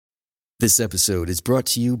This episode is brought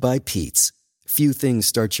to you by Pete's. Few things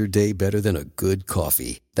start your day better than a good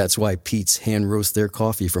coffee. That's why Pete's hand roast their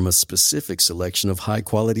coffee from a specific selection of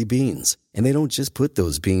high-quality beans. And they don't just put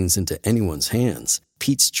those beans into anyone's hands.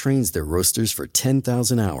 Pete's trains their roasters for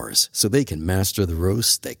 10,000 hours so they can master the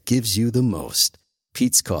roast that gives you the most.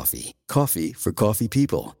 Pete's Coffee. Coffee for coffee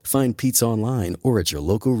people. Find Pete's online or at your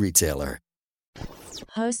local retailer.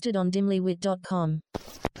 Hosted on dimlywit.com.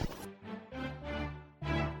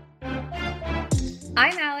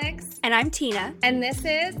 I'm Alex. And I'm Tina. And this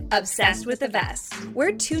is Obsessed with the Best.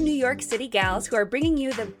 We're two New York City gals who are bringing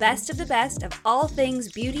you the best of all things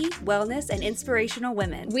beauty, wellness, and inspirational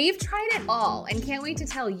women. We've tried it all and can't wait to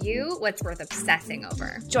tell you what's worth obsessing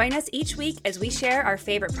over. Join us each week as we share our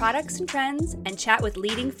favorite products and trends and chat with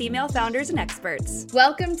leading female founders and experts.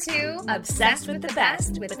 Welcome to Obsessed with the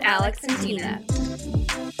Best with Alex and Tina.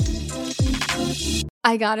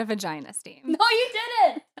 I got a vagina steam. No, you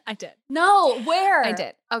didn't. I did. No, where? I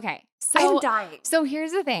did. Okay. I'm dying. So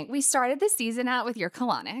here's the thing. We started the season out with your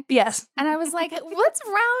colonic. Yes. And I was like, let's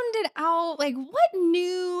round it out. Like, what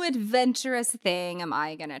new adventurous thing am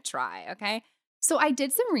I going to try? Okay. So I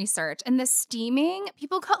did some research, and the steaming,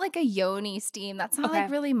 people call it like a yoni steam. That's not like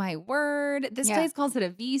really my word. This place calls it a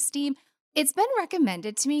V steam. It's been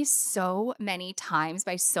recommended to me so many times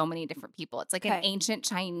by so many different people. It's like an ancient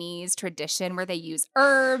Chinese tradition where they use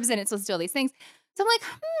herbs and it's supposed to do all these things. So I'm like,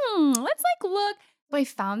 let's like look. So I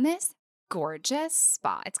found this gorgeous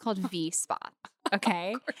spa. It's called V Spa.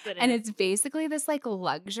 Okay. And it's basically this like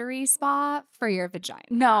luxury spa for your vagina.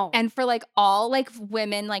 No. And for like all like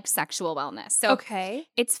women like sexual wellness. So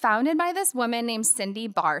it's founded by this woman named Cindy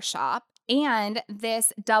Barshop and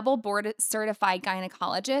this double board certified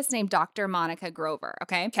gynecologist named Dr. Monica Grover.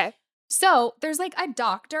 Okay. So there's like a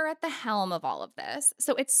doctor at the helm of all of this.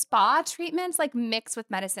 So it's spa treatments like mixed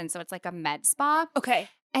with medicine. So it's like a med spa. Okay.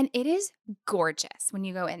 And it is gorgeous when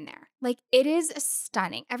you go in there. Like, it is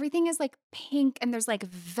stunning. Everything is like pink and there's like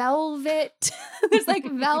velvet. There's like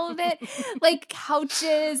velvet, like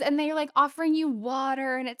couches, and they're like offering you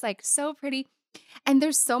water and it's like so pretty. And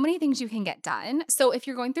there's so many things you can get done. So if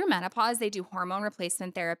you're going through menopause, they do hormone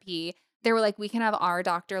replacement therapy. They were like, we can have our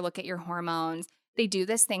doctor look at your hormones. They do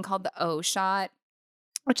this thing called the O shot,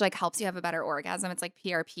 which like helps you have a better orgasm. It's like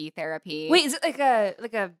PRP therapy. Wait, is it like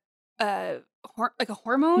a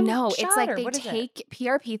hormone? No, shot, it's like or they take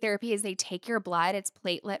PRP therapy is they take your blood, it's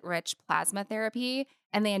platelet rich plasma therapy,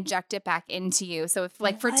 and they inject it back into you. So if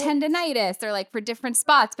like for tendinitis, they're like for different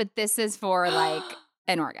spots, but this is for like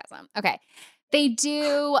an orgasm. Okay. They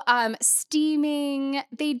do steaming.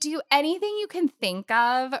 They do anything you can think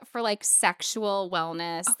of for like sexual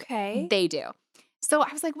wellness. Okay. They do. So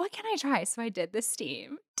I was like, what can I try? So I did the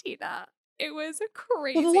steam, Tina. It was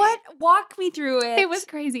crazy. What? Walk me through it. It was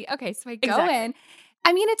crazy. Okay, so I go in.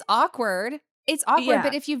 I mean, it's awkward. It's awkward,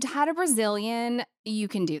 but if you've had a Brazilian, you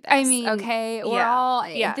can do this. I mean, okay, we're all.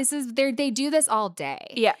 This is they do this all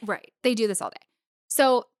day. Yeah, right. They do this all day.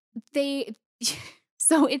 So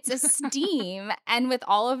so it's a steam and with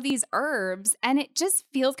all of these herbs, and it just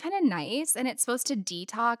feels kind of nice, and it's supposed to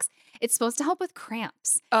detox. It's supposed to help with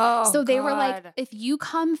cramps. Oh, so they were like, if you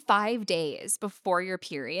come 5 days before your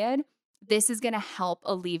period, this is going to help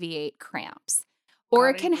alleviate cramps. Or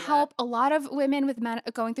it can help a lot of women with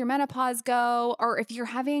going through menopause or if you're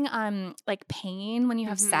having like pain when you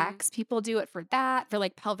have sex, people do it for that, for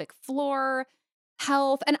like pelvic floor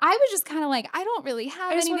health. And I was just kind of like, I don't really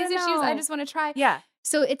have any of these issues. I just want to try. Yeah.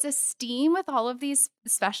 So it's a steam with all of these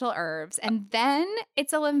special herbs. And then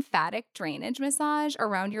it's a lymphatic drainage massage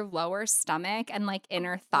around your lower stomach and like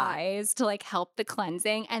inner thighs to like help the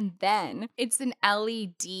cleansing. And then it's an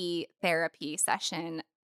LED therapy session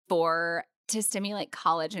to stimulate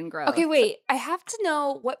collagen growth. Okay, wait. I have to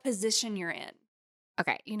know what position you're in.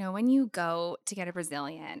 Okay, you know, when you go to get a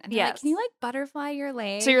Brazilian and they're like, can you like butterfly your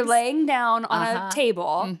legs? So you're laying down on a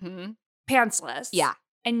table, pantsless. Yeah.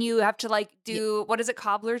 And you have to like do, what is it,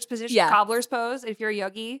 cobbler's position? Yeah. Cobbler's pose if you're a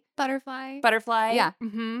yogi. Butterfly. Yeah.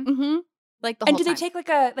 Like the whole And do time. they take like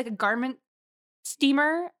a garment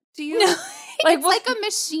steamer to you? No, it's like a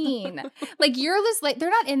machine. Like you're just like,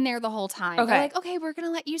 they're not in there the whole time. Okay. They're like, okay, we're going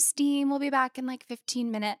to let you steam. We'll be back in like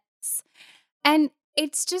 15 minutes. And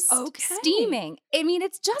it's just steaming. I mean,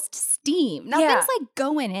 it's just steam. Nothing's like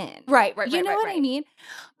going in. Right. You know what I mean?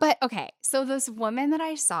 But okay, so this woman that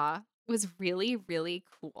I saw was really, really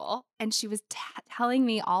cool. And she was telling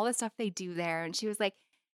me all the stuff they do there. And she was like,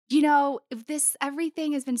 you know,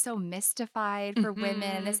 everything has been so mystified for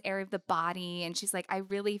women in this area of the body. And she's like, I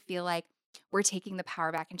really feel like we're taking the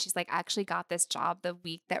power back. And she's like, I actually got this job the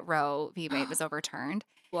week that Roe v. Wade was overturned.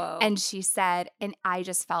 Whoa. And she said, and I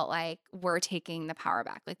just felt like we're taking the power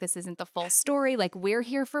back. Like, this isn't the full story. Like, we're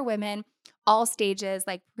here for women, all stages,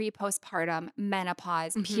 like pre-postpartum,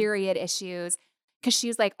 menopause, period issues. Because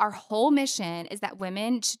she's like, our whole mission is that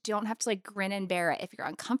women don't have to like grin and bear it. If you're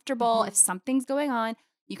uncomfortable, if something's going on,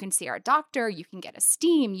 you can see our doctor, you can get a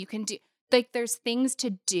steam, you can do, like, there's things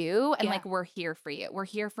to do. And like, we're here for you. We're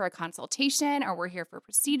here for a consultation, or we're here for a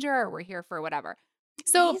procedure, or we're here for whatever.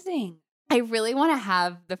 So Amazing. I really want to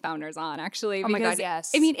have the founders on, actually. Oh my God, because,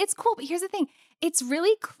 yes. I mean, it's cool, but here's the thing. It's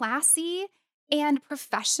really classy and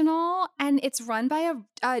professional, and it's run by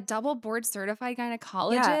a double board certified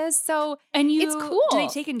gynecologist. Yeah. So And it's cool. Do they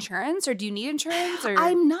take insurance, or do you need insurance? Or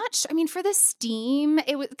I'm not sure. I mean, for the steam,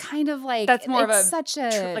 it was kind of like that's more of a such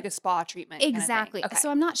a like a spa treatment. kind of thing. exactly. Okay. So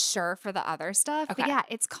I'm not sure for the other stuff, Okay. but yeah,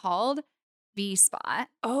 it's called V-Spot.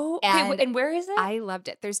 Oh, okay. And And where is it? I loved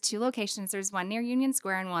it. There's 2 locations. There's one near Union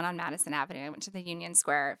Square and one on Madison Avenue. I went to the Union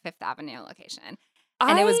Square 5th Avenue location,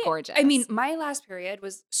 and it was gorgeous. I mean, my last period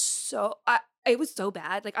was so it was so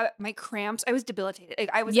bad. Like my cramps, I was debilitated.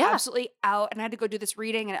 Like I was absolutely out, and I had to go do this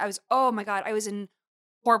reading, and I was, oh my God, I was in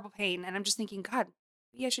horrible pain. And I'm just thinking, God,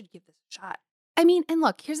 maybe I should give this a shot. I mean, and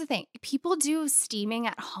look, here's the thing. People do steaming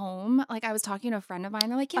at home. Like, I was talking to a friend of mine.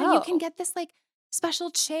 They're like, yeah, you can get this like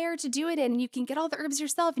special chair to do it in, and you can get all the herbs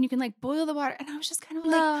yourself, and you can like boil the water. And I was just kind of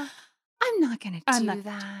like, I'm not going to do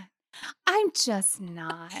that. I'm just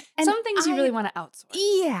not. And some things you really want to outsource.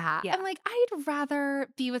 Yeah. I'm like, I'd rather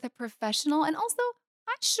be with a professional. And also,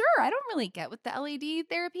 I don't really get what the LED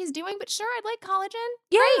therapy is doing, but sure, I'd like collagen.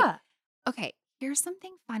 Yeah. Great. Okay, here's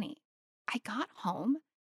something funny. I got home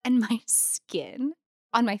and my skin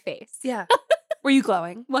on my face Were you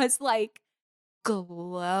glowing? was like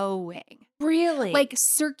glowing. Really? Like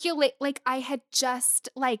circulate, like I had just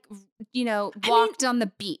like, walked on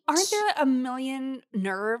the beach. Aren't there a million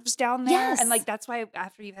nerves down there? Yes. And like, that's why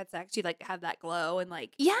after you've had sex, you like have that glow and like.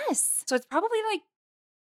 Yes. So it's probably like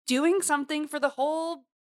doing something for the whole.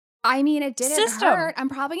 I mean, it didn't system. hurt. I'm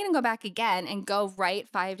probably going to go back again and go right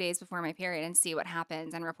 5 days before my period and see what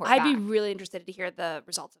happens and report I'd back. be really interested to hear the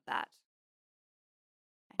results of that.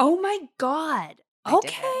 Oh my God. I did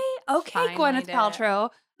Okay. it. Okay, Finally Gwyneth did it. Paltrow.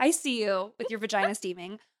 I see you with your vagina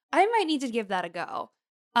steaming. I might need to give that a go.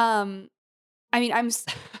 I mean, I'm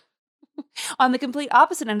on the complete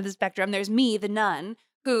opposite end of the spectrum. There's me, the nun,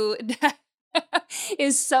 who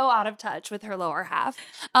is so out of touch with her lower half.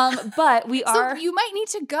 But we are. So you might need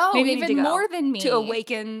to go maybe need even to go more than me. to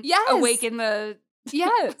awaken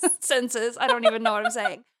Yes. the senses. I don't even know what I'm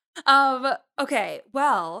saying. Okay,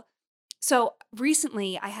 well, so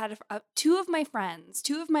recently I had two of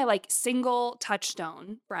my like single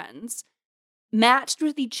touchstone friends matched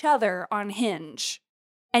with each other on Hinge,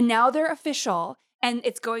 and now they're official, and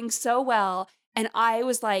it's going so well. And I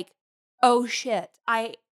was like, oh shit,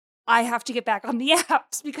 I have to get back on the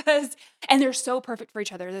apps and they're so perfect for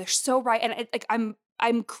each other. They're so right. And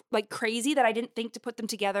I'm like crazy that I didn't think to put them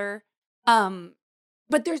together.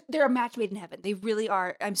 But they're a match made in heaven. They really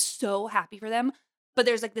are. I'm so happy for them. But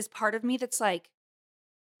there's like this part of me that's like,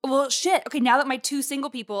 well, shit. Okay, now that my 2 single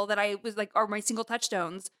people that I was like, are my single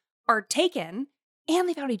touchstones are taken, and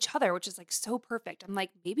they found each other, which is like so perfect. I'm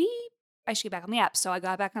like, maybe I should get back on the apps. So I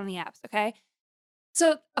got back on the apps. Okay.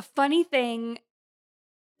 So a funny thing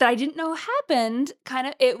that I didn't know happened,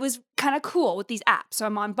 it was kind of cool with these apps. So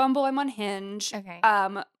I'm on Bumble, I'm on Hinge. Okay.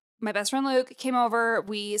 My best friend Luke came over.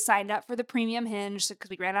 We signed up for the premium Hinge because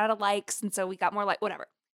we ran out of likes, and so we got more whatever.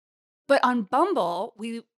 But on Bumble,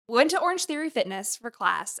 we went to Orange Theory Fitness for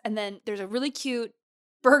class, and then there's a really cute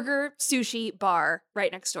burger sushi bar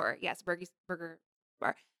right next door. Yes, burger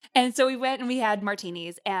bar. And so we went and we had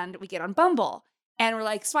martinis, and we get on Bumble, and we're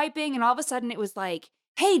like swiping, and all of a sudden it was like,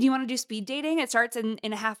 hey, do you want to do speed dating? It starts in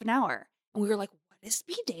a half an hour. And we were like, what is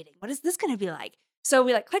speed dating? What is this going to be like? So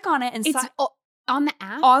we like click on it and It's on the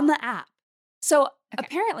app? On the app. So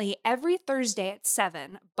apparently every Thursday at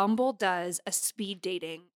 7, Bumble does a speed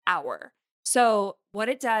dating hour. So what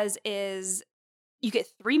it does is you get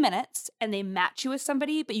 3 minutes and they match you with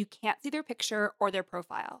somebody, but you can't see their picture or their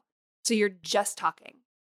profile. So you're just talking.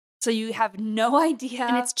 So you have no idea.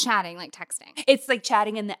 And it's chatting, like texting. It's like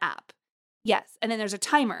chatting in the app. Yes. And then there's a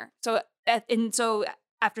timer. So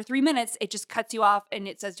after 3 minutes, it just cuts you off and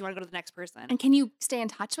it says, do you want to go to the next person? And can you stay in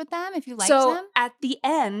touch with them if you like so them? At the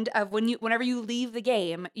end of whenever you leave the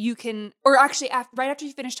game, you can, or actually right after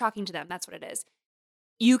you finish talking to them, that's what it is.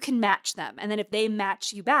 You can match them. And then if they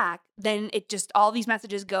match you back, then it just, all these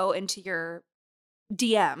messages go into your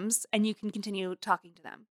DMs and you can continue talking to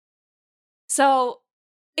them. So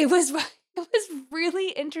it was really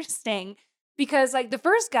interesting because like the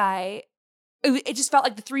first guy, it just felt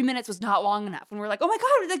like the 3 minutes was not long enough. And we're like, oh my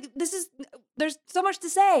God, like there's so much to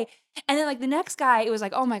say. And then like the next guy, it was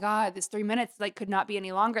like, oh my God, this 3 minutes like could not be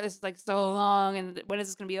any longer. This is like so long. And when is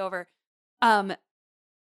this going to be over? And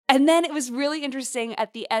then it was really interesting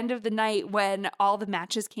at the end of the night when all the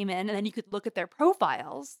matches came in and then you could look at their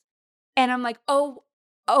profiles. And I'm like, oh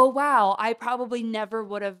wow, I probably never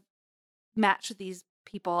would have matched with these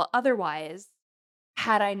people otherwise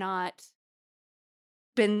had I not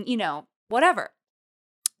been, whatever.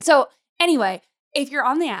 So anyway, if you're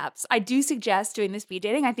on the apps, I do suggest doing the speed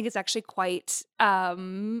dating. I think it's actually quite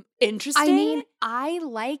interesting. I mean, I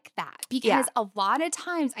like that because a lot of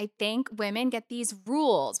times I think women get these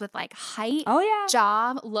rules with like height,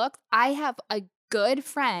 job, look. I have a good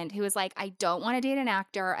friend who is like, I don't want to date an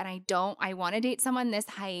actor and I want to date someone this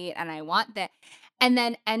height and I want that. And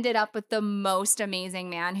then ended up with the most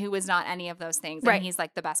amazing man who was not any of those things. And he's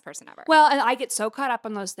like the best person ever. Well, and I get so caught up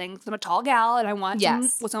on those things. I'm a tall gal and I want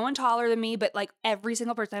someone taller than me. But like every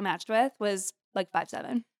single person I matched with was like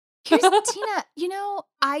 5'7". Here's Tina,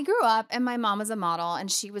 I grew up and my mom was a model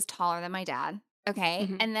and she was taller than my dad. Okay.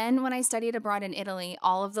 Mm-hmm. And then when I studied abroad in Italy,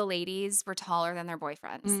 all of the ladies were taller than their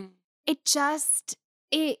boyfriends. Mm. It just,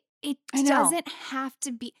 it doesn't have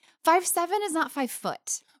to be. 5'7" is not 5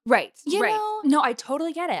 foot. Right. You know? No, I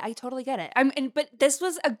totally get it. But this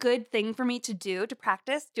was a good thing for me to do, to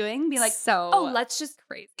practice doing, be like, let's just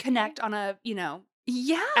connect on a,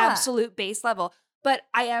 absolute base level. But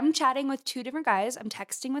I am chatting with 2 different guys. I'm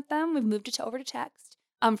texting with them. We've moved it over to text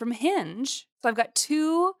from Hinge. So I've got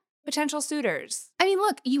 2 potential suitors. I mean,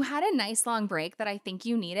 look, you had a nice long break that I think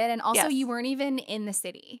you needed. And also you weren't even in the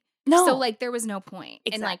city. No. So like there was no point.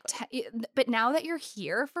 Exactly. And but now that you're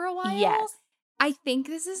here for a while, I think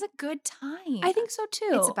this is a good time. I think so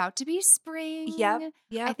too. It's about to be spring. Yep.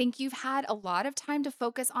 I think you've had a lot of time to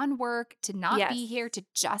focus on work, to not be here, to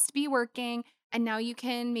just be working. And now you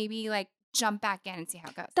can maybe like jump back in and see how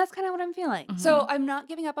it goes. That's kind of what I'm feeling. Mm-hmm. So I'm not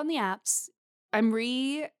giving up on the apps. I'm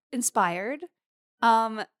re-inspired.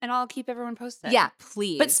 And I'll keep everyone posted. Yeah,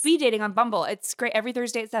 please. But speed dating on Bumble, it's great every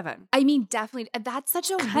Thursday at 7. I mean, definitely. That's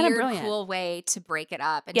such a weird, cool way to break it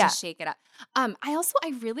up and to shake it up. I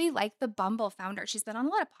really like the Bumble founder. She's been on a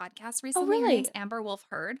lot of podcasts recently. Oh, really? Her name's Amber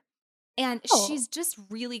Wolf-Hurd. And she's just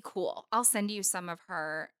really cool. I'll send you some of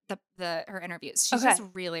her her interviews. She's just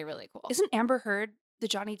really, really cool. Isn't Amber Heard the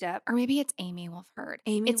Johnny Depp? Or maybe it's Amy Wolf-Hurd.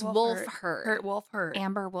 It's Wolf-Hurd. Wolf-Hurd.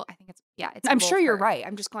 Amber Wolf. I think it's it's I'm sure you're right.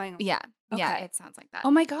 I'm just going. Yeah. Okay. Yeah, it sounds like that.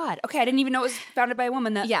 Oh my God. Okay, I didn't even know it was founded by a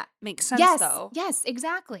woman. That makes sense though. Yes,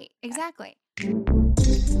 exactly. Exactly.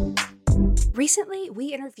 Recently,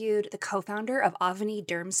 we interviewed the co-founder of Avani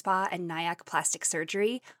Derm Spa and Nyack Plastic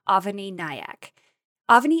Surgery, Avani Nyack.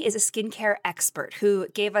 Avani is a skincare expert who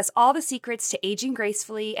gave us all the secrets to aging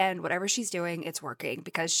gracefully, and whatever she's doing, it's working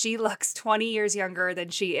because she looks 20 years younger than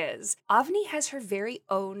she is. Avani has her very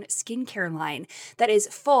own skincare line that is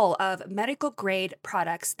full of medical-grade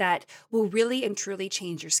products that will really and truly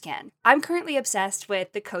change your skin. I'm currently obsessed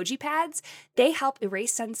with the Koji pads. They help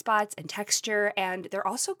erase sunspots and texture, and they're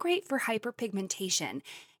also great for hyperpigmentation.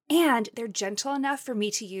 And they're gentle enough for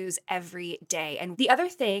me to use every day. And the other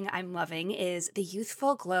thing I'm loving is the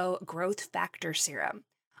Youthful Glow Growth Factor Serum.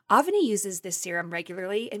 Avani uses this serum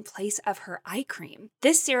regularly in place of her eye cream.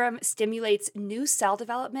 This serum stimulates new cell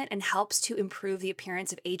development and helps to improve the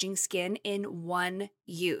appearance of aging skin in one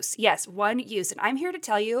use. Yes, one use. And I'm here to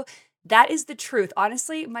tell you that is the truth.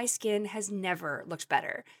 Honestly, my skin has never looked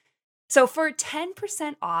better. So for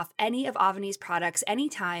 10% off any of Avani's products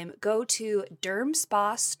anytime, go to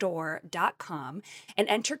dermspastore.com and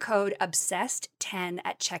enter code OBSESSED10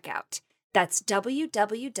 at checkout. That's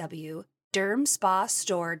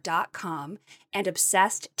www.dermspastore.com and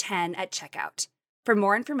OBSESSED10 at checkout. For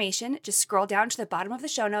more information, just scroll down to the bottom of the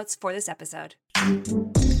show notes for this episode.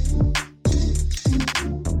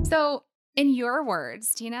 So, in your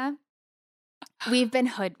words, Tina, we've been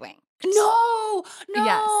hoodwinked. No.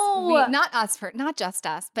 Yes, not just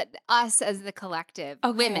us, but us as the collective.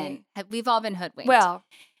 Women, we've all been hoodwinked. Well,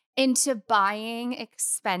 into buying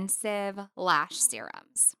expensive lash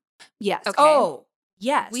serums. Yes. Okay? Oh,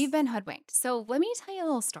 yes. We've been hoodwinked. So let me tell you a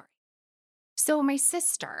little story. So my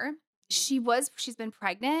sister, she's been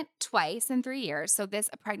pregnant twice in 3 years. So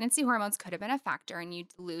pregnancy hormones could have been a factor, and you'd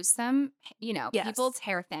lose some, people's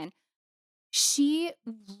hair thin. She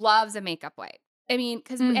loves a makeup wipe. I mean,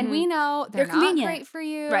 and we know they're not convenient. Great for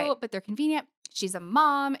you, right, but they're convenient. She's a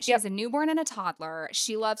mom. She has a newborn and a toddler.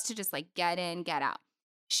 She loves to just like get in, get out.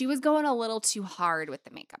 She was going a little too hard with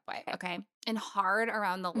the makeup wipe, okay? And hard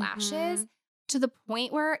around the lashes to the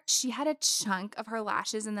point where she had a chunk of her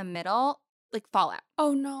lashes in the middle like fall out.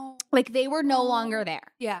 Oh no. Like they were no longer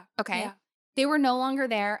there. Yeah. Okay. Yeah. They were no longer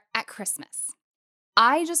there at Christmas.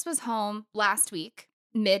 I just was home last week,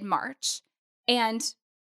 mid-March, and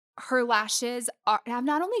her lashes have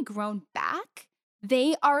not only grown back,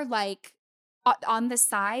 they are like on the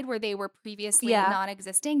side where they were previously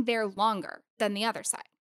non-existing, they're longer than the other side.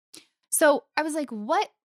 So I was like, what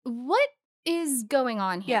is going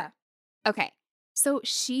on here? Yeah. Okay. So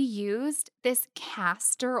she used this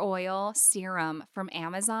castor oil serum from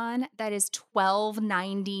Amazon that is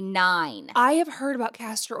 $12.99. I have heard about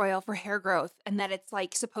castor oil for hair growth and that it's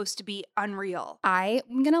like supposed to be unreal. I'm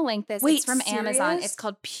going to link this. Wait, it's from Amazon. It's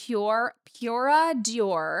called Pura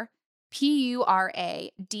Dior, PURAD''OR.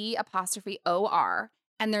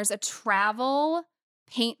 And there's a travel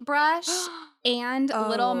paintbrush and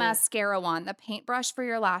little mascara wand, the paintbrush for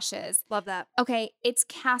your lashes. Love that. Okay, it's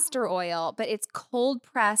castor oil, but it's cold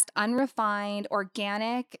pressed, unrefined,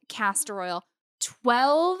 organic castor oil.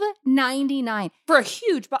 $12.99 for a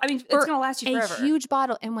huge bottle. I mean, it's gonna last you forever. A huge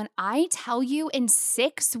bottle. And when I tell you, in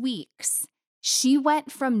 6 weeks, she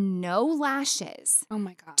went from no lashes, oh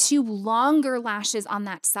my god, to longer lashes on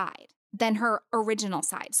that side than her original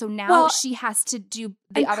side. So now she has to do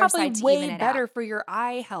the other side to even it out. Probably way better for your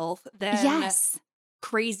eye health than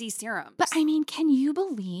crazy serums. But I mean, can you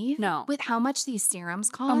believe no with how much these serums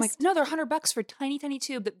cost? Oh my, no, they're $100 for a tiny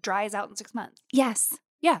tube that dries out in 6 months. Yes.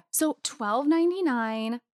 Yeah. So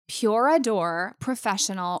 $12.99 Pura D'Or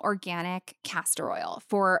Professional Organic Castor Oil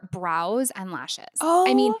for brows and lashes. Oh.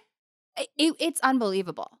 I mean, it's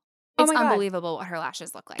unbelievable. Oh it's my God. unbelievable what her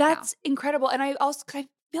lashes look like. That's incredible. And I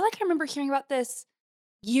feel like I remember hearing about this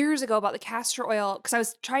years ago about the castor oil because I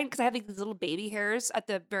was trying, because I have like these little baby hairs at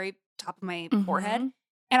the very top of my forehead.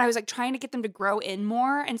 And I was like trying to get them to grow in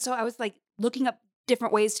more. And so I was like looking up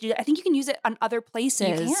different ways to do that. I think you can use it on other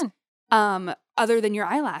places. You can. Other than your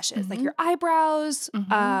eyelashes, like your eyebrows,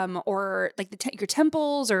 or like your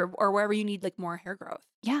temples or wherever you need like more hair growth.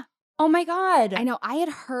 Yeah. Oh my God. I know. I had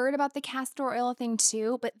heard about the castor oil thing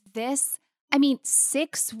too, but this, I mean,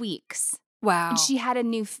 6 weeks. Wow. And she had a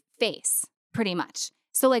new face, pretty much.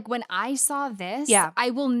 So like when I saw this, I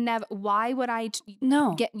will never, why would I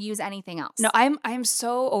use anything else? No, I'm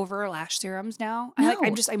so over lash serums now. No.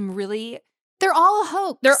 I'm really. They're all a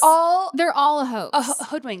hoax. They're all a hoax.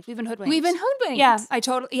 Hoodwinked. We've been hoodwinked. Yeah, I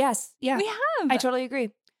totally, yes. Yeah. We have. I totally agree.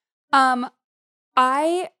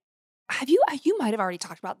 You might have already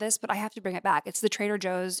talked about this, but I have to bring it back. It's the Trader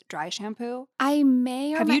Joe's dry shampoo. I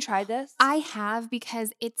may or have you tried this? I have,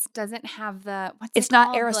 because it doesn't have the it's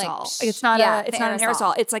not aerosol. Like, it's not an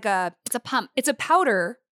aerosol. It's like a pump. It's a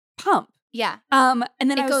powder pump. Yeah. And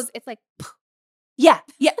then it's like yeah.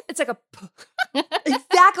 It's like a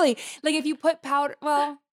exactly. Like if you put powder,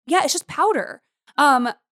 it's just powder.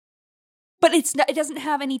 But it doesn't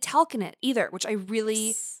have any talc in it either, which I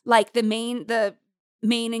really like. The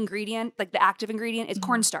main ingredient, like the active ingredient, is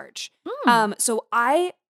cornstarch. So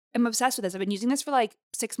I am obsessed with this. I've been using this for like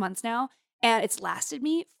 6 months now, and it's lasted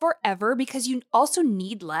me forever because you also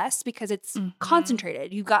need less because it's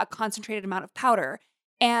concentrated. You've got a concentrated amount of powder.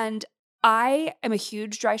 And I am a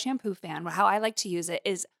huge dry shampoo fan. How I like to use it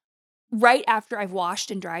is right after I've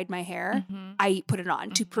washed and dried my hair, I put it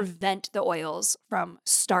on to prevent the oils from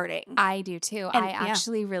starting. I do too. And, I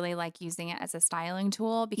actually really like using it as a styling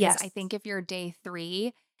tool because I think if you're day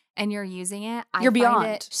 3 and you're using it, I find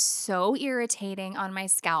it so irritating on my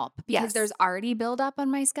scalp because there's already buildup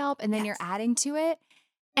on my scalp, and then you're adding to it,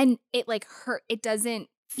 and it like hurt. It doesn't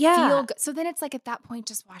feel good. So then it's like at that point,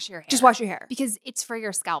 just wash your hair. Just wash your hair. Because it's for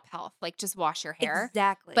your scalp health. Like just wash your hair.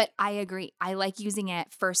 Exactly. But I agree. I like using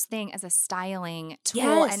it first thing as a styling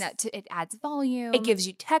tool, and it adds volume. It gives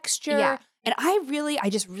you texture. Yeah. And I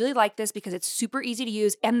just really like this because it's super easy to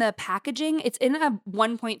use. And the packaging, it's in a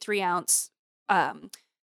 1.3 ounce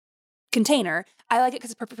container. I like it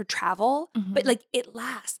because it's perfect for travel, but like it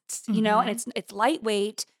lasts, you know, and it's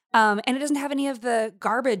lightweight. And it doesn't have any of the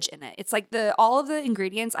garbage in it. It's like all of the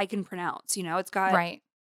ingredients I can pronounce, you know, it's got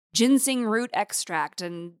ginseng root extract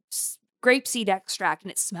and grapeseed extract,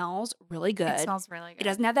 and it smells really good. It smells really good. It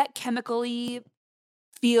doesn't have that chemical-y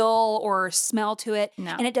feel or smell to it.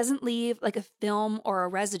 No. And it doesn't leave like a film or a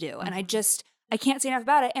residue. And I can't say enough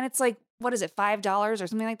about it. And it's like, what is it, $5 or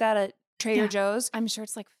something like that at Trader Joe's? I'm sure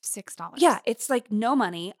it's like $6. Yeah, it's like no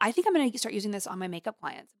money. I think I'm going to start using this on my makeup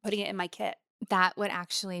clients, putting it in my kit. That would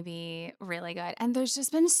actually be really good. And there's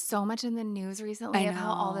just been so much in the news recently of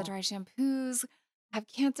how all the dry shampoos have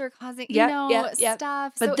cancer causing, Yep.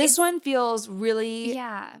 stuff. But So this it's, one feels really,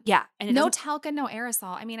 yeah. and it No doesn't, talcum, no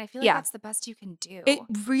aerosol. I mean, I feel like that's the best you can do. it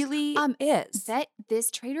really is. That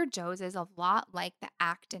this Trader Joe's is a lot like the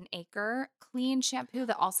Act and Acre clean shampoo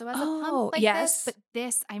that also has a pump like this, but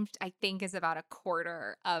this I think is about a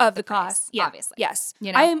quarter of the cost. price, Yeah, obviously. yes.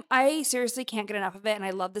 You know? I seriously can't get enough of it, and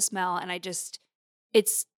I love the smell, and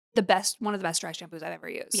it's the best, one of the best dry shampoos I've ever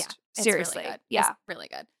used. Yeah, it's seriously, really good. yeah, It's really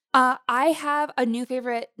good. I have a new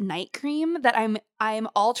favorite night cream that I'm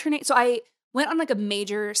alternate. So I went on like a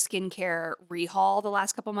major skincare rehaul the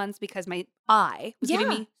last couple months because my eye was giving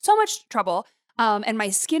me so much trouble. And my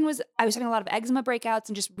skin I was having a lot of eczema breakouts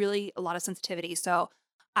and just really a lot of sensitivity. So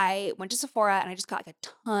I went to Sephora and I just got like a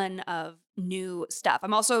ton of new stuff.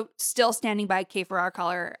 I'm also still standing by K Ferrar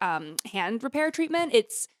Color hand repair treatment.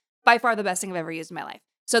 It's by far the best thing I've ever used in my life.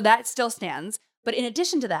 So that still stands. But in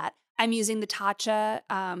addition to that, I'm using the Tatcha,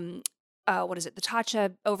 the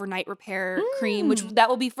Tatcha Overnight Repair Cream, which that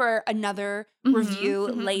will be for another review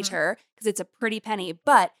later because it's a pretty penny.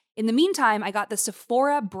 But in the meantime, I got the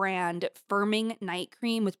Sephora brand Firming Night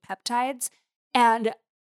Cream with peptides. And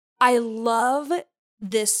I love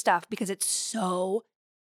this stuff because it's so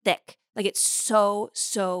thick. Like it's so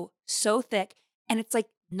thick. And it's like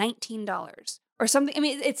 $19 or something. I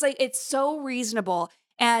mean, it's so reasonable.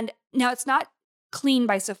 And now it's not clean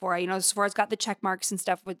by Sephora. Sephora's got the check marks and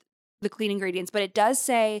stuff with the clean ingredients, but it does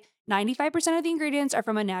say 95% of the ingredients are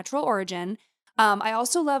from a natural origin. I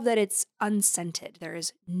also love that it's unscented. There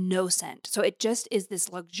is no scent. So it just is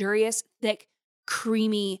this luxurious, thick,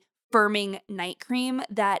 creamy, firming night cream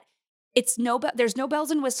that there's no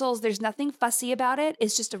bells and whistles. There's nothing fussy about it.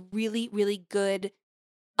 It's just a really, really good,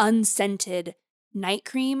 unscented night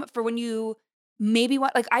cream for when you maybe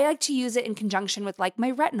I like to use it in conjunction with like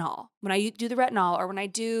my retinol when I do the retinol or when I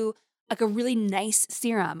do like a really nice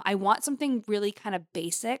serum. I want something really kind of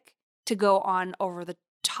basic to go on over the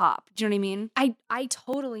top. Do you know what I mean? I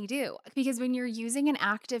totally do. Because when you're using an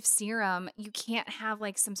active serum, you can't have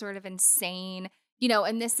like some sort of insane,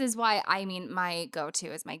 and this is why my go-to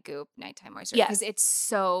is my Goop nighttime moisturizer. Because it's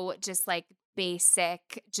so just like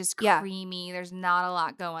basic, just creamy. There's not a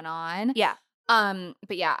lot going on. Yeah.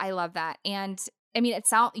 But yeah, I love that. And I mean,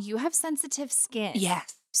 you have sensitive skin.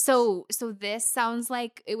 Yes. So this sounds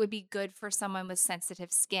like it would be good for someone with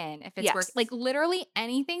sensitive skin if it's like literally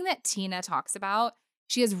anything that Tina talks about.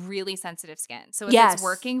 She has really sensitive skin. So if it's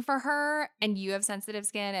working for her and you have sensitive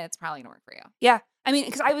skin, it's probably gonna work for you. Yeah. I mean,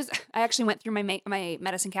 because I actually went through my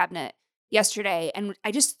medicine cabinet yesterday and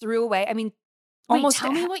I just threw away. I mean, almost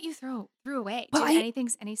tell me what you threw away. Well,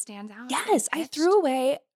 any stands out? Yes, I threw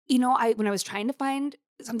away. When I was trying to find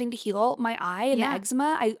something to heal my eye and the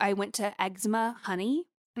eczema, I went to Eczema Honey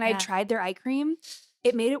and I tried their eye cream.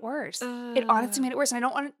 It made it worse. It honestly made it worse. And I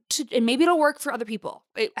don't want it to, and maybe it'll work for other people.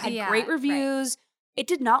 It had great reviews. Right. It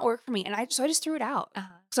did not work for me. And so I just threw it out.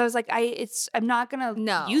 So I was like, I'm not going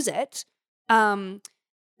to use it.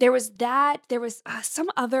 There was some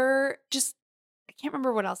other, just, I can't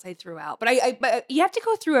remember what else I threw out, but but you have to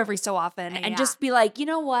go through every so often and just be like, you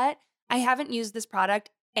know what? I haven't used this product.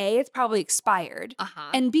 A, it's probably expired.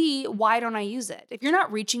 And B, why don't I use it? If you're not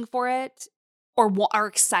reaching for it or are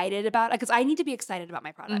excited about it, because I need to be excited about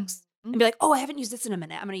my products and be like, oh, I haven't used this in a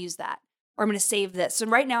minute. I'm going to use that. Or I'm going to save this. So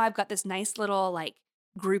right now I've got this nice little like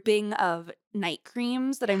grouping of night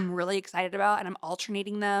creams that I'm really excited about and I'm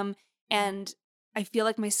alternating them. And I feel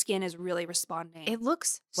like my skin is really responding. It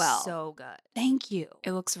looks so good. Thank you.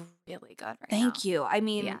 It looks really good now. Thank you. I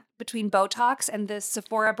mean, between Botox and this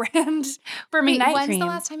Sephora brand for me night cream. When's the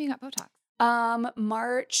last time you got Botox?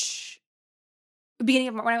 March. Beginning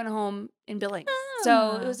of when I went home in Billings.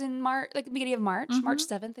 So it was in March, like the beginning of March, March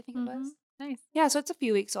 7th, I think it was. Nice. Yeah, so it's a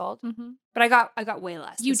few weeks old. But I got way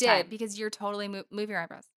less. You did time. because you're totally move your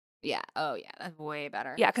eyebrows. Yeah. Oh yeah, that's way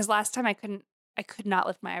better. Yeah, because last time I could not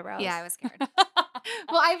lift my eyebrows. Yeah, I was scared.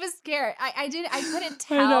 Well, I was scared. I couldn't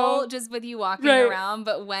tell just with you walking around,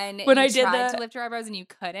 but when you I did tried to lift your eyebrows and you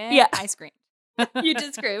couldn't, I screamed. You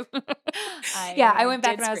did scream. I went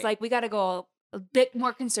back and I was like, we got to go a bit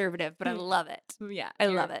more conservative, but I love it. Yeah, I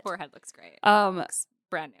love it. Forehead looks great. Looks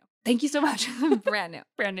brand new. Thank you so much. Brand new.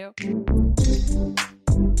 Brand new.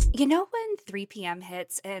 You know when 3 p.m.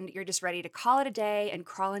 hits and you're just ready to call it a day and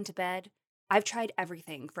crawl into bed? I've tried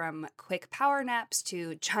everything from quick power naps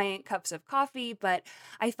to giant cups of coffee, but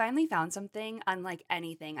I finally found something unlike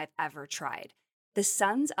anything I've ever tried. The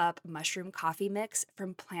Sun's Up Mushroom Coffee Mix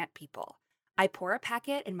from Plant People. I pour a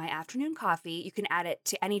packet in my afternoon coffee. You can add it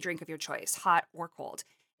to any drink of your choice, hot or cold.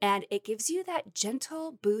 And it gives you that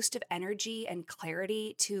gentle boost of energy and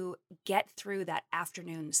clarity to get through that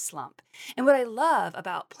afternoon slump. And what I love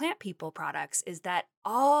about Plant People products is that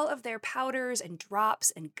all of their powders and drops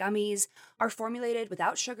and gummies are formulated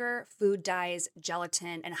without sugar, food dyes,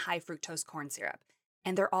 gelatin, and high fructose corn syrup.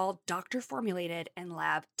 And they're all doctor formulated and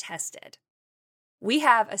lab tested. We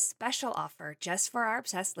have a special offer just for our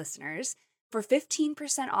obsessed listeners. For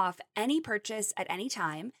 15% off any purchase at any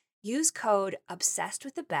time, use code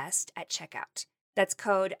OBSESSEDWITHTHEBEST at checkout. That's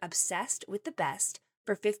code OBSESSEDWITHTHEBEST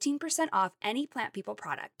for 15% off any Plant People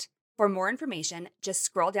product. For more information, just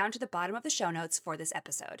scroll down to the bottom of the show notes for this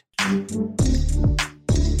episode.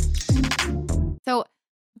 So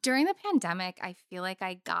during the pandemic, I feel like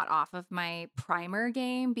I got off of my primer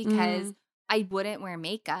game because I wouldn't wear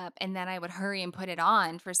makeup and then I would hurry and put it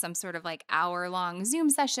on for some sort of like hour-long Zoom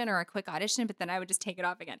session or a quick audition, but then I would just take it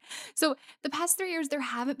off again. So the past 3 years, there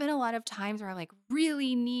haven't been a lot of times where I like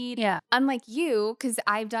really need, unlike you, because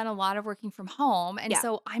I've done a lot of working from home. And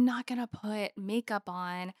so I'm not going to put makeup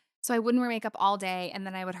on. So I wouldn't wear makeup all day and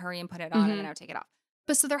then I would hurry and put it on and then I would take it off.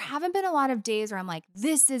 But so there haven't been a lot of days where I'm like,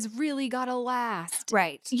 this is really gotta last.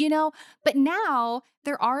 Right. You know, but now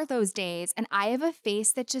there are those days and I have a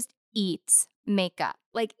face that just eats makeup.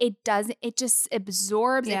 Like it just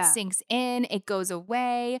absorbs, it sinks in, it goes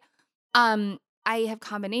away. I have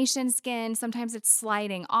combination skin. Sometimes it's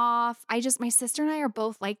sliding off. My sister and I are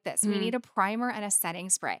both like this. We need a primer and a setting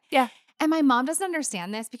spray. Yeah. And my mom doesn't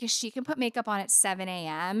understand this because she can put makeup on at 7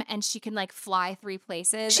 a.m. and she can like fly 3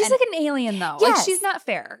 places. She's like an alien though. Yes. Like she's not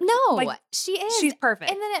fair. No, like, she is. She's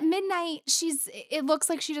perfect. And then at midnight, it looks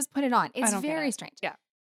like she just put it on. It's very strange. Yeah.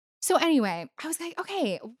 So anyway, I was like,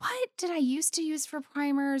 okay, what did I used to use for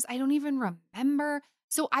primers? I don't even remember.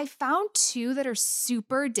 So I found 2 that are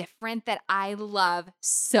super different that I love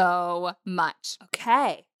so much.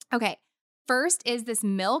 Okay. First is this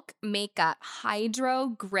Milk Makeup Hydro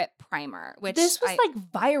Grip Primer, which this was like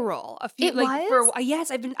viral. It was?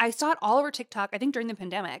 Yes, I saw it all over TikTok, I think during the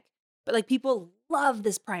pandemic. But like people love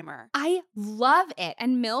this primer. I love it.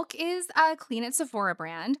 And Milk is a Clean at Sephora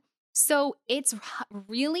brand. So it's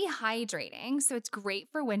really hydrating. So it's great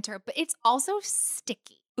for winter, but it's also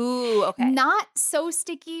sticky. Ooh, okay. Not so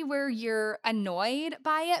sticky where you're annoyed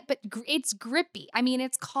by it, but it's grippy. I mean,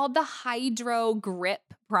 it's called the Hydro Grip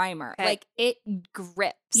Primer. Okay. Like it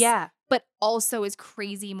grips. Yeah. But also is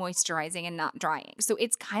crazy moisturizing and not drying. So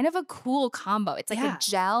it's kind of a cool combo. It's like a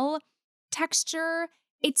gel texture.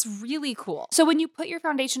 It's really cool. So when you put your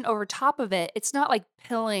foundation over top of it, it's not like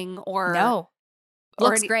pilling or... No.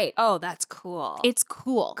 Looks great. Oh, that's cool. It's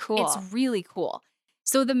cool. Cool. It's really cool.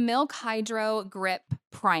 So the Milk Hydro Grip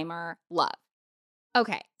Primer, love.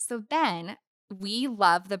 Okay, so then we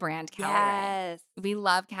love the brand Cali Ray. We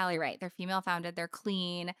love Cali Ray. They're female founded. They're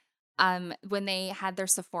clean. When they had their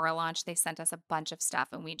Sephora launch, they sent us a bunch of stuff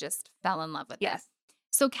and we just fell in love with this.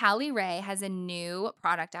 So Cali Ray has a new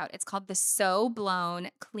product out. It's called the So Blown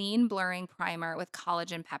Clean Blurring Primer with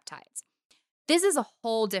Collagen Peptides. This is a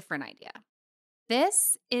whole different idea.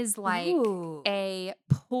 This is like a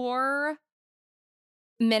pore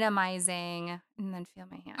minimizing, and then feel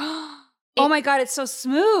my hand. Oh my God, it's so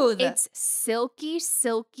smooth. It's silky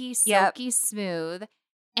smooth,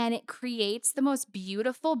 and it creates the most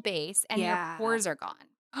beautiful base, and your pores are gone.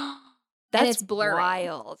 That's and it's blurry.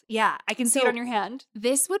 Wild. Yeah, I can see it on your hand.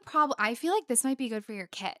 This would I feel like this might be good for your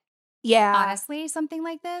kit. Yeah. Honestly, something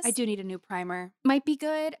like this. I do need a new primer. Might be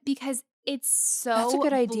good because it's so That's a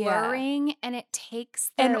good idea. blurring and it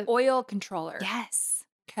takes an oil controller. Yes.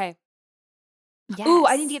 Okay. Yes. Ooh,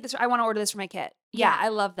 I need to get this. I want to order this for my kit. Yeah, I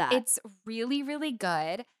love that. It's really, really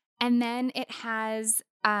good. And then it has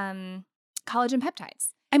collagen peptides.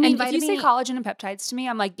 I mean, if you say collagen and peptides to me,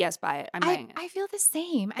 I'm like, yes, buy it. I'm buying it. I feel the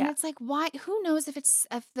same. And it's like, why? Who knows if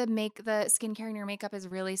the skincare in your makeup is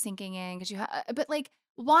really sinking in because but like,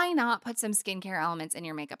 why not put some skincare elements in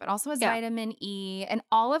your makeup? It also has vitamin E and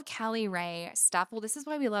all of Cali Ray stuff. Well, this is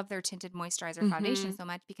why we love their tinted moisturizer foundation so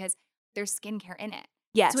much because there's skincare in it.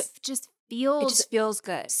 Yes. So it just feels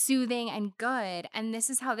good. Soothing and good. And this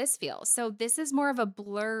is how this feels. So this is more of a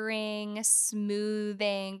blurring,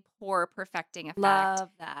 smoothing, pore perfecting effect. Love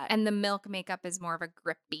that. And the Milk makeup is more of a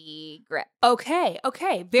grippy grip. Okay.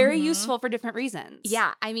 Very useful for different reasons.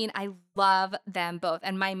 Yeah. I mean, I love them both.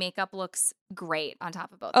 And my makeup looks great on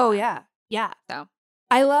top of both. Oh, of them. yeah. Yeah. So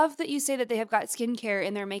I love that you say that they have got skincare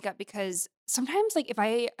in their makeup because sometimes like if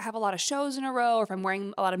I have a lot of shows in a row or if I'm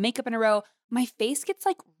wearing a lot of makeup in a row, my face gets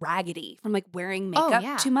like raggedy from like wearing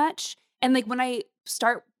makeup too much. And like when I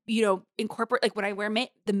start, incorporate, like when I wear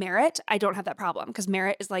the Merit, I don't have that problem because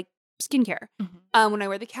Merit is like skincare. When I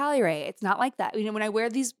wear the Cali Ray, it's not like that. When I wear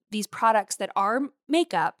these products that are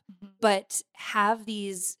makeup, but have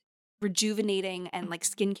these rejuvenating and like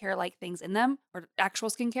skincare like things in them, or actual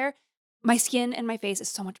skincare, my skin and my face is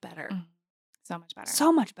so much better. So much better.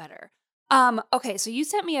 So much better. Okay, so you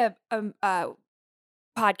sent me a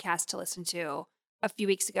podcast to listen to a few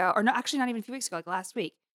weeks ago, or no, actually not even a few weeks ago, like last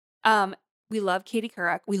week. We love Katie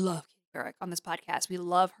Couric. We love Katie Couric on this podcast. We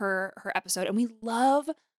love her episode, and we love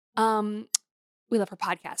her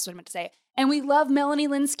podcast, is what I meant to say. And we love Melanie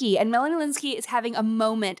Lynskey. And Melanie Lynskey is having a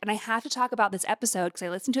moment, and I have to talk about this episode because I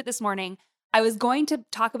listened to it this morning. I was going to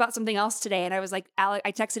talk about something else today, and I was like,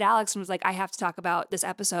 I texted Alex and was like, I have to talk about this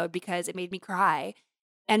episode because it made me cry.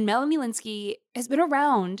 And Melanie Lynskey has been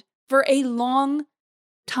around for a long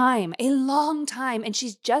time, and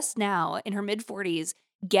she's just now in her mid-40s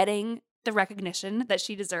getting the recognition that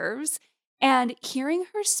she deserves. And hearing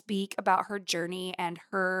her speak about her journey and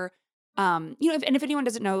her, if anyone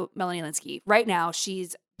doesn't know Melanie Lynskey, right now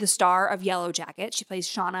she's the star of Yellow Jackets. She plays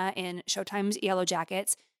Shauna in Showtime's Yellow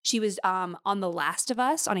Jackets. She was on The Last of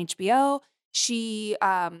Us on HBO. She's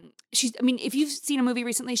if you've seen a movie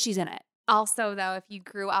recently, she's in it. Also, though, if you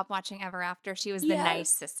grew up watching Ever After, she was the nice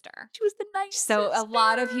sister. She was the nice sister. So a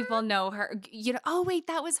lot of people know her. Oh, wait,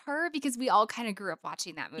 that was her? Because we all kind of grew up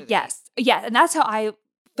watching that movie. Yes. Yeah. And that's how I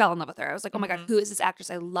fell in love with her. I was like, oh my God, who is this actress?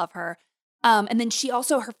 I love her. And then she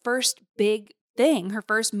also, her first big thing, her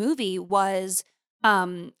first movie was a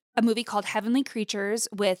movie called Heavenly Creatures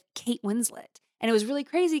with Kate Winslet. And it was really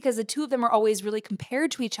crazy because the two of them were always really compared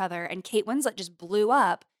to each other, and Kate Winslet just blew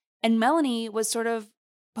up. And Melanie was sort of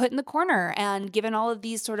put in the corner and given all of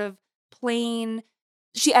these sort of plain,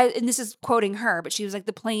 and this is quoting her, but she was like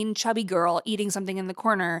the plain chubby girl eating something in the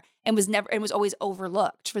corner and was always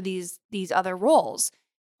overlooked for these other roles.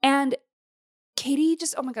 And Katie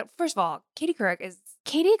just, oh my God, first of all, Katie Couric's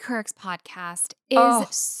podcast is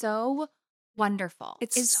so wonderful.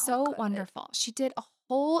 It's so wonderful. She did a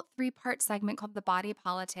whole 3-part segment called The Body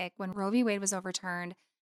Politic when Roe v. Wade was overturned.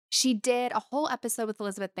 She did a whole episode with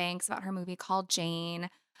Elizabeth Banks about her movie called Jane.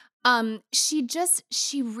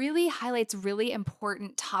 She really highlights really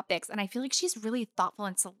important topics, and I feel like she's really thoughtful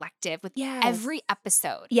and selective with every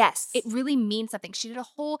episode. Yes. It really means something. She did a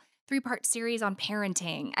whole 3-part series on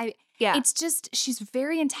parenting. It's just, she's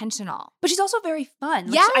very intentional. But she's also very fun.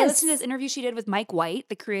 Like, yes. I listened to this interview she did with Mike White,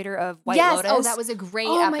 the creator of White Lotus. Oh, that was a great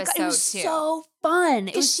episode, my God, it was so fun.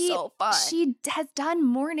 It was so fun. She has done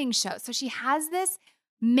morning shows, so she has this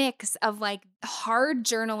mix of like hard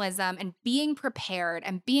journalism and being prepared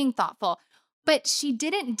and being thoughtful. But she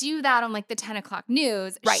didn't do that on like the 10 o'clock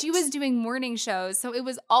news. Right. She was doing morning shows. So it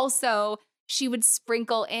was also, she would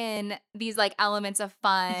sprinkle in these like elements of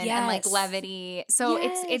fun and like levity. So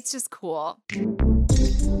it's just cool.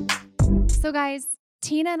 So guys,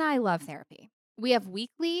 Tina and I love therapy. We have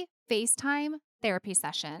weekly FaceTime therapy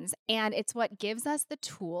sessions, and it's what gives us the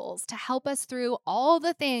tools to help us through all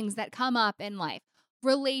the things that come up in life.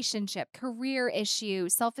 Relationship, career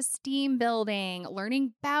issues, self-esteem building,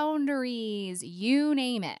 learning boundaries, you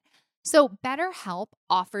name it. So BetterHelp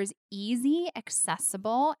offers easy,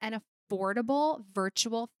 accessible, and affordable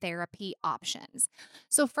virtual therapy options.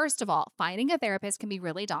 So first of all, finding a therapist can be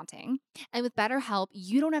really daunting. And with BetterHelp,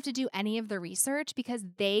 you don't have to do any of the research because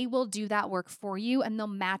they will do that work for you, and they'll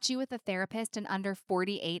match you with a therapist in under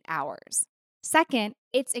 48 hours. Second,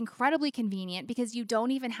 it's incredibly convenient because you don't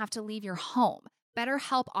even have to leave your home.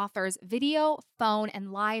 BetterHelp offers video, phone,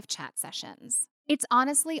 and live chat sessions. It's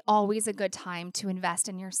honestly always a good time to invest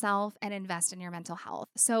in yourself and invest in your mental health.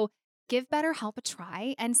 So give BetterHelp a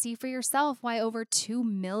try and see for yourself why over 2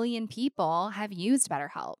 million people have used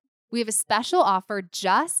BetterHelp. We have a special offer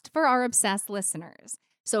just for our obsessed listeners.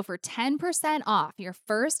 So for 10% off your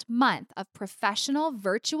first month of professional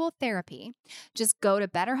virtual therapy, just go to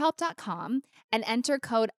BetterHelp.com and enter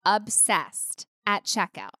code OBSESSED at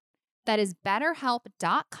checkout. That is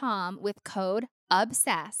BetterHelp.com with code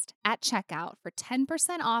OBSESSED at checkout for 10%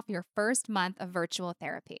 off your first month of virtual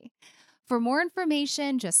therapy. For more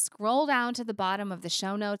information, just scroll down to the bottom of the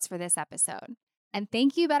show notes for this episode. And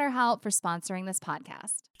thank you, BetterHelp, for sponsoring this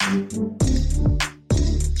podcast.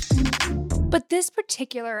 But this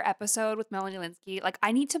particular episode with Melanie Lynskey, like,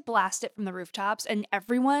 I need to blast it from the rooftops, and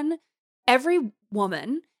every woman,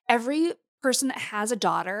 every person that has a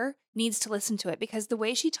daughter needs to listen to it, because the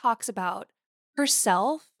way she talks about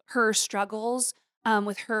herself, her struggles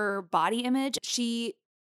with her body image, she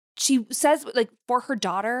says, like, for her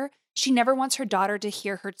daughter, she never wants her daughter to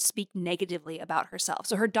hear her speak negatively about herself.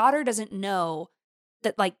 So her daughter doesn't know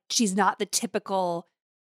that, like, she's not the typical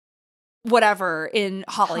whatever in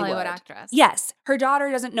Hollywood. actress. Yes. Her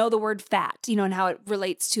daughter doesn't know the word fat, and how it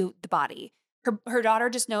relates to the body. Her daughter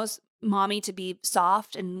just knows mommy to be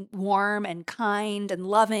soft and warm and kind and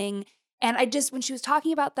loving. And when she was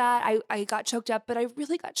talking about that, I got choked up, but I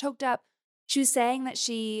really got choked up. She was saying that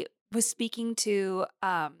she was speaking to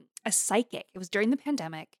a psychic. It was during the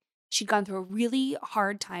pandemic. She'd gone through a really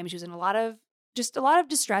hard time. She was in a lot of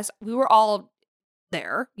distress. We were all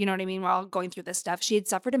there. You know what I mean? We're all going through this stuff. She had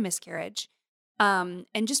suffered a miscarriage and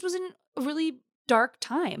just was in a really dark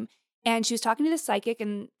time. And she was talking to the psychic,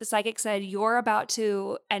 and the psychic said, you're about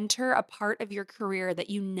to enter a part of your career that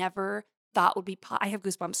you never thought would be I have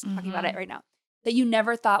goosebumps talking about it right now, that you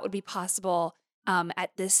never thought would be possible at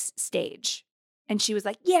this stage. And she was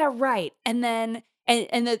like, yeah, right. And then,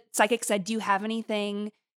 and the psychic said, do you have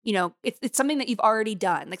anything, it's something that you've already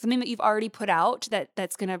done, like something that you've already put out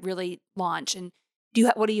that's going to really launch. And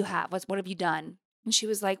what do you have? What have you done? And she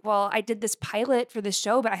was like, well, I did this pilot for this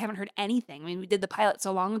show, but I haven't heard anything. I mean, we did the pilot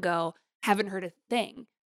so long ago, haven't heard a thing.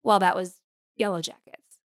 Well, that was Yellow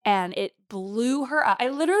Jackets. And it blew her up. I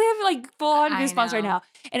literally have like full on goosebumps right now.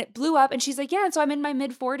 And it blew up. And she's like, yeah. And so I'm in my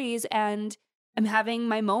mid 40s and I'm having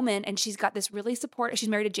my moment. And she's got this really she's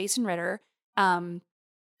married to Jason Ritter. And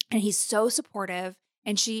he's so supportive.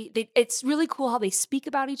 And it's really cool how they speak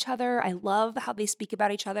about each other. I love how they speak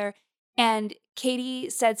about each other. And Katie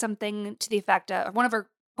said something to the effect of, one of her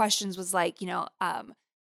questions was like, how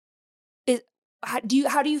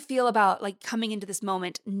do you feel about like coming into this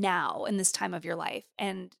moment now in this time of your life?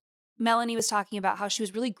 And Melanie was talking about how she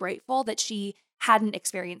was really grateful that she hadn't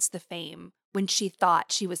experienced the fame when she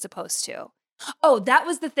thought she was supposed to. Oh, that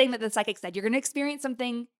was the thing that the psychic said. You're going to experience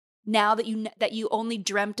something now that you only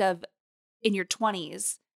dreamt of in your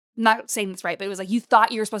 20s. I'm not saying this right, but it was like you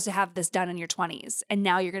thought you were supposed to have this done in your 20s, and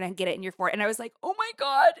now you're going to get it in your 40s. And I was like, oh my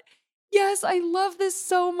God, yes, I love this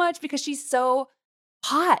so much because she's so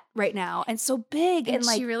hot right now and so big. And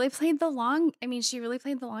like, she really played the long game.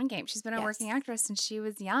 She's been a working actress since she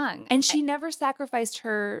was young. And she never sacrificed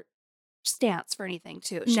her stance for anything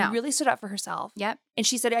too. She really stood up for herself. Yep. And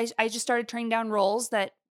she said, I just started turning down roles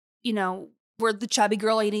that, were the chubby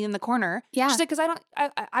girl eating in the corner. Yeah. She said, because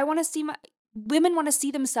I want to see women want to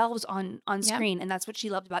see themselves on screen. Yep. And that's what she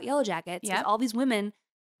loved about Yellow Jackets. Yep. All these women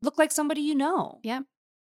look like somebody you know. Yep.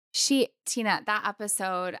 Tina, that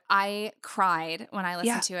episode, I cried when I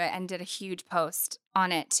listened to it and did a huge post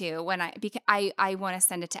on it too. Because I want to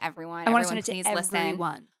send it to everyone. I want to send it please to listen.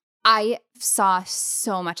 everyone. I saw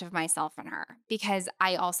so much of myself in her because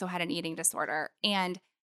I also had an eating disorder. And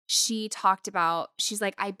she talked about, she's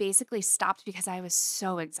like, I basically stopped because I was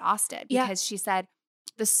so exhausted. Because she said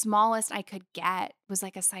the smallest I could get was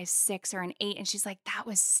like a size 6 or an 8. And she's like, that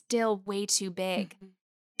was still way too big. Mm-hmm.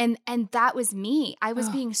 And that was me. I was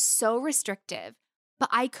being so restrictive, but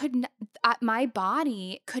my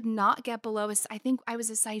body could not get below I think I was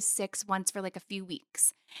a size 6 once for like a few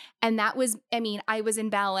weeks. And that was, I was in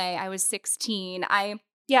ballet. I was 16. I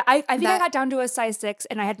think I got down to a size 6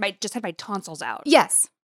 and I just had my tonsils out. Yes.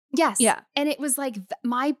 Yeah. And it was like,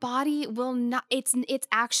 my body will not, it's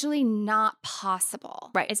actually not possible.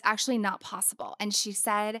 Right. It's actually not possible. And she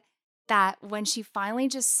said that when she finally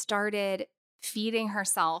just started feeding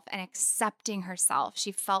herself and accepting herself,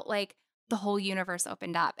 she felt like the whole universe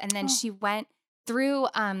opened up. And then she went through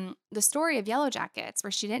the story of Yellow Jackets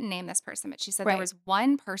where she didn't name this person, but she said there was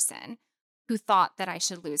one person who thought that I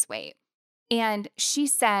should lose weight. And she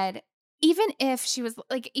said, even if she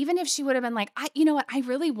would have been like, you know what, I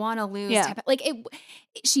really want to lose.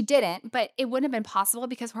 She didn't, but it wouldn't have been possible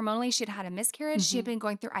because hormonally she'd had a miscarriage. Mm-hmm. She had been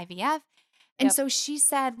going through IVF. And so she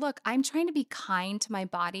said, look, I'm trying to be kind to my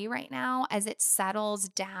body right now as it settles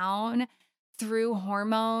down through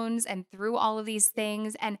hormones and through all of these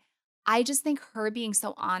things. And I just think her being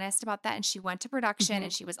so honest about that. And she went to production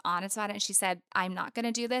and she was honest about it. And she said, I'm not going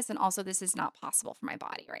to do this. And also this is not possible for my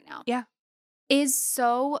body right now. Yeah. Is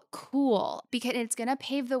so cool because it's going to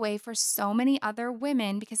pave the way for so many other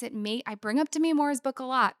women because I bring up Demi Moore's book a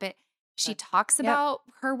lot, but she talks about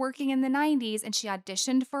her working in the 90s and she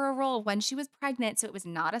auditioned for a role when she was pregnant. So it was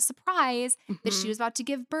not a surprise that she was about to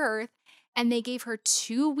give birth. And they gave her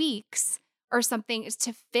 2 weeks or something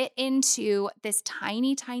to fit into this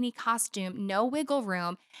tiny, tiny costume, no wiggle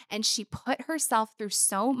room. And she put herself through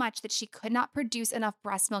so much that she could not produce enough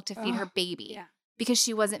breast milk to feed her baby because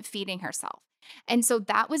she wasn't feeding herself. And so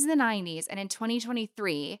that was the 90s. And in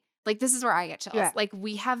 2023, like this is where I get chills. Yeah. Like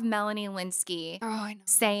we have Melanie Lynskey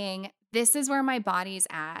saying, this is where my body's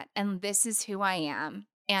at and this is who I am.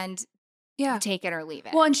 And take it or leave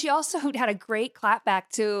it. Well, and she also had a great clap back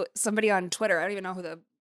to somebody on Twitter. I don't even know who the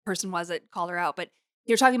person was that called her out, but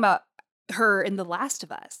you're talking about her in The Last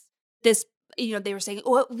of Us. this, they were saying,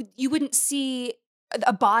 oh, you wouldn't see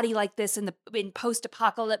a body like this in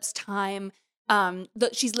post-apocalypse time.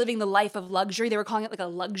 She's living the life of luxury. They were calling it like a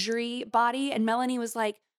luxury body. And Melanie was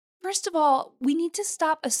like, first of all, we need to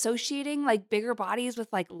stop associating like bigger bodies with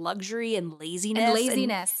like luxury and laziness.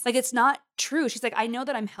 And, like, it's not true. She's like, I know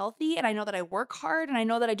that I'm healthy and I know that I work hard and I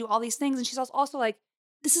know that I do all these things. And she's also like,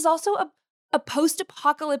 this is also a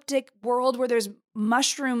post-apocalyptic world where there's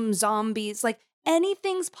mushroom zombies. Like,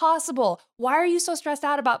 anything's possible. Why are you so stressed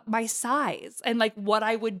out about my size and like what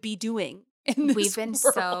I would be doing? We've been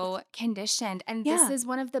so conditioned. And this is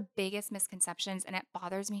one of the biggest misconceptions. And it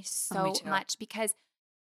bothers me so much because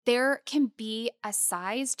there can be a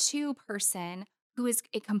size 2 person who is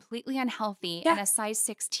completely unhealthy and a size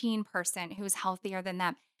 16 person who is healthier than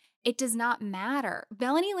them. It does not matter.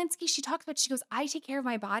 Melanie Lynskey, she talks about, she goes, I take care of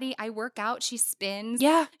my body. I work out. She spins.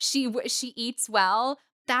 Yeah. She eats well.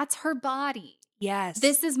 That's her body. Yes.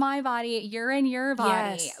 This is my body. You're in your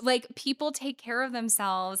body. Yes. Like, people take care of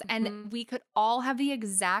themselves and we could all have the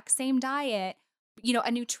exact same diet.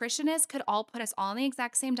 A nutritionist could all put us all on the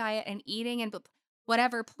exact same diet and eating and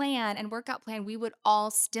whatever plan and workout plan. We would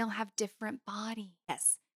all still have different bodies.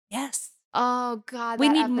 Yes. Oh God. We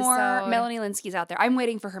need more Melanie Lynskey's out there. I'm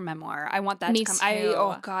waiting for her memoir. I want that to come.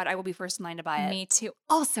 Oh God, I will be first in line to buy it. Me too.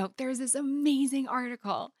 Also, there's this amazing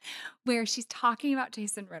article where she's talking about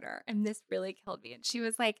Jason Ritter, and this really killed me. And she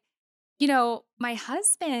was like, my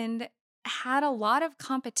husband had a lot of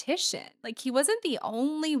competition. Like, he wasn't the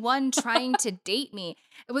only one trying to date me.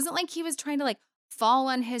 It wasn't like he was trying to like fall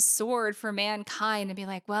on his sword for mankind and be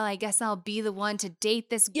like, well, I guess I'll be the one to date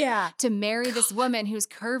this, to marry this woman who's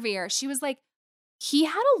curvier. She was like, he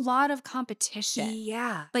had a lot of competition.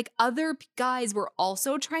 Yeah. Like, other guys were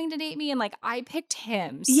also trying to date me and like, I picked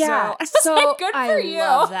him. Yeah. So like, good for you. I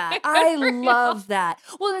love that. I love that.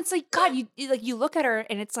 Well, it's like, God, you look at her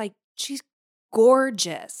and it's like, she's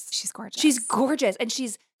gorgeous. She's gorgeous. She's gorgeous. And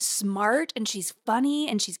she's smart and she's funny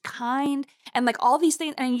and she's kind and like all these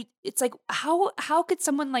things. And it's like, how could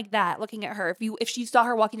someone like that, looking at her, if you saw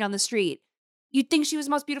her walking down the street, you'd think she was the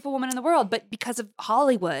most beautiful woman in the world. But because of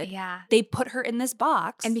Hollywood, they put her in this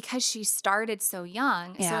box. And because she started so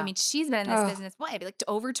young. So, I mean, she's been in this business, like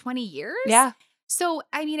over 20 years? Yeah. So,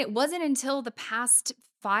 I mean, it wasn't until the past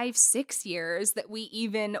 5-6 years that we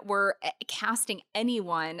even were casting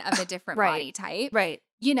anyone of a different body type. Right.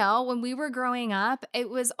 When we were growing up, it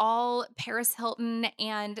was all Paris Hilton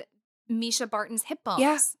and Misha Barton's hip bones.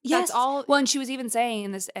 Yes. That's all. Well, and she was even saying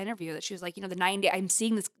in this interview that she was like, I'm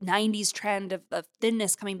seeing this 90s trend of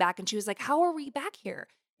thinness coming back. And she was like, how are we back here?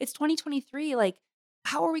 It's 2023. Like,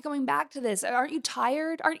 how are we going back to this? Aren't you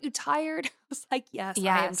tired? I was like, yes,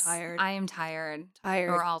 I am tired. I am tired.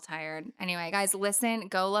 We're all tired. Anyway, guys, listen,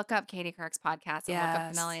 go look up Katie Couric's podcast and look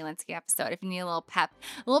up the Melanie Lynskey episode if you need a little pep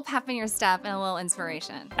in your step and a little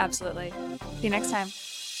inspiration. Absolutely. See you next time.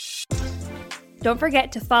 Don't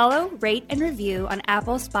forget to follow, rate, and review on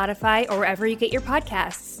Apple, Spotify, or wherever you get your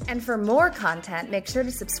podcasts. And for more content, make sure to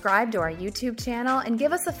subscribe to our YouTube channel and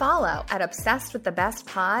give us a follow at Obsessed with the Best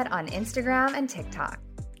Pod on Instagram and TikTok.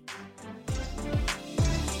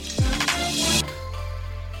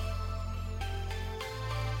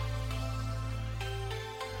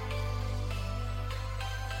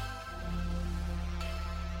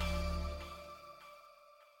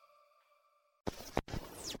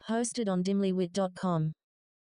 Hosted on dimlywit.com.